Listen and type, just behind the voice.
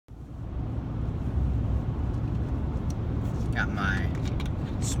got my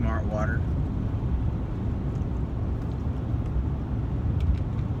Smart Water.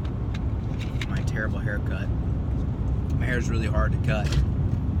 My terrible haircut. My hair is really hard to cut.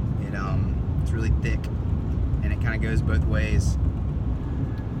 It's really thick, and it kind of goes both ways.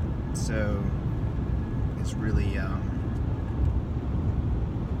 So it's really I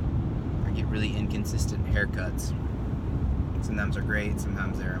get really inconsistent haircuts. Sometimes they're great,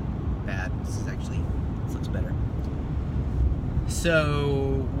 sometimes they're bad. This looks better.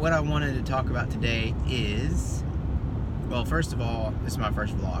 So what I wanted to talk about today is, well, first of all, this is my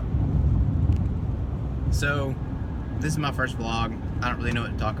first vlog. So this is my first vlog. I don't really know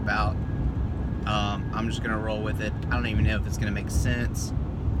what to talk about. I'm just gonna roll with it. I don't even know if it's gonna make sense.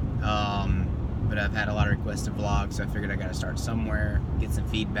 But I've had a lot of requests to vlog, so I figured I gotta start somewhere, get some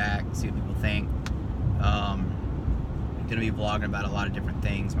feedback, see what people think. I'm gonna be vlogging about a lot of different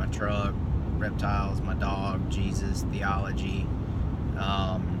things: my truck, reptiles, my dog, Jesus, theology.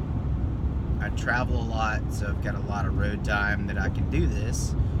 I travel a lot, so I've got a lot of road time that I can do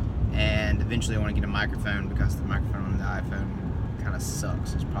this. And eventually I want to get a microphone, because the microphone on the iPhone kind of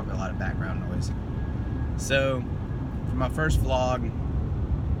sucks. There's probably a lot of background noise. So for my first vlog,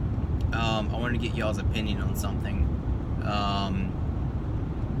 I wanted to get y'all's opinion on something.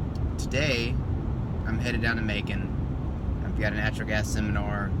 Today I'm headed down to Macon. I've got a natural gas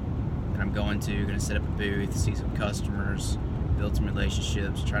seminar that I'm going to set up a booth, see some customers, build some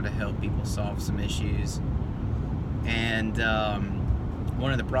relationships, try to help people solve some issues. And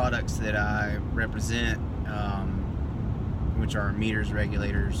one of the products that I represent, which are meters,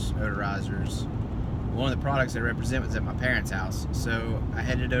 regulators, odorizers, one of the products I represent was at my parents' house. So I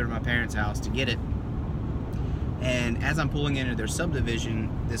headed over to my parents' house to get it. And as I'm pulling into their subdivision,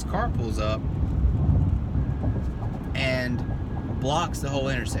 this car pulls up and blocks the whole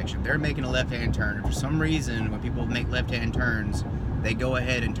intersection. They're making a left-hand turn, and for some reason, when people make left-hand turns, they go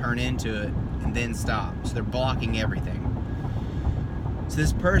ahead and turn into it and then stop. So they're blocking everything. So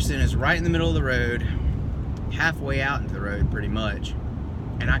this person is right in the middle of the road, halfway out into the road pretty much,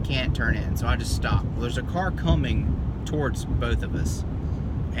 and I can't turn in, so I just stop. Well, there's a car coming towards both of us,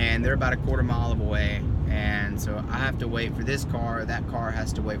 and they're about a quarter mile away, and so I have to wait for this car. That car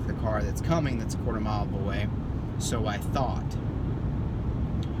has to wait for the car that's coming that's a quarter mile away. So I thought,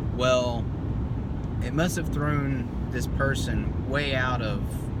 well, it must have thrown this person way out of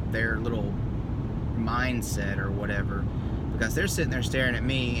their little mindset or whatever, because they're sitting there staring at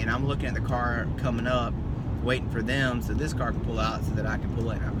me, and I'm looking at the car coming up, waiting for them so this car can pull out so that I can pull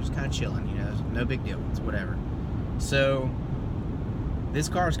in. I'm just kind of chilling, no big deal, it's whatever. So this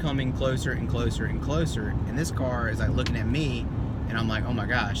car is coming closer and closer and closer, and this car is like looking at me, and I'm like, oh my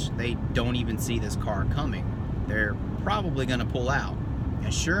gosh, they don't even see this car coming. They're probably gonna pull out.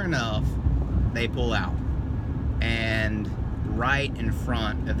 And sure enough, they pull out. And right in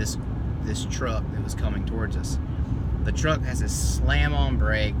front of this truck that was coming towards us. The truck has to slam on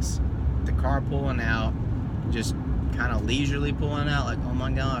brakes. The car pulling out, just kind of leisurely pulling out, like, oh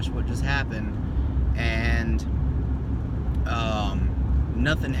my gosh, what just happened? And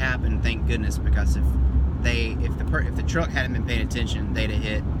nothing happened, thank goodness, because if the truck hadn't been paying attention, they'd have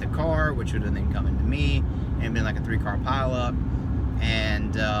hit the car, which would have then come into me, and been like a 3-car pileup,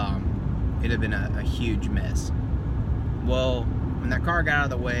 and it'd have been a huge mess. Well, when that car got out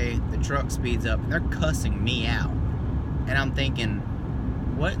of the way, the truck speeds up, and they're cussing me out. And I'm thinking,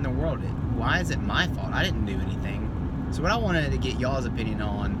 what in the world? Why is it my fault? I didn't do anything. So what I wanted to get y'all's opinion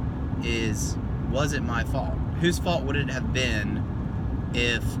on is, was it my fault? Whose fault would it have been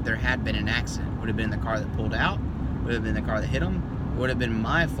if there had been an accident? Would it have been the car that pulled out? Would it have been the car that hit them? Would it have been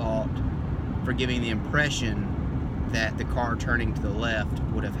my fault for giving the impression that the car turning to the left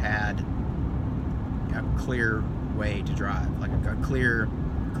would have had a clear way to drive, like a clear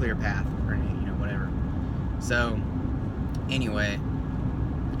path, or whatever. So anyway,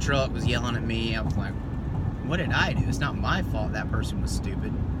 the truck was yelling at me. I was like, what did I do? It's not my fault that person was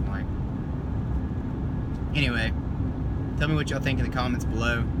stupid. I'm like, anyway, tell me what y'all think in the comments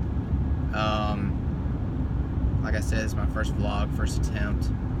below. Like I said, it's my first vlog, first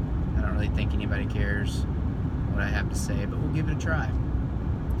attempt. I don't really think anybody cares what I have to say, but we'll give it a try.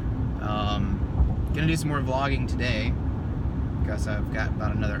 Gonna do some more vlogging today, because I've got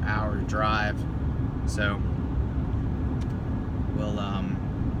about another hour to drive, so we'll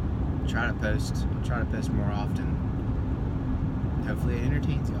try to post more often. Hopefully it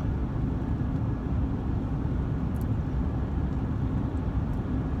entertains y'all.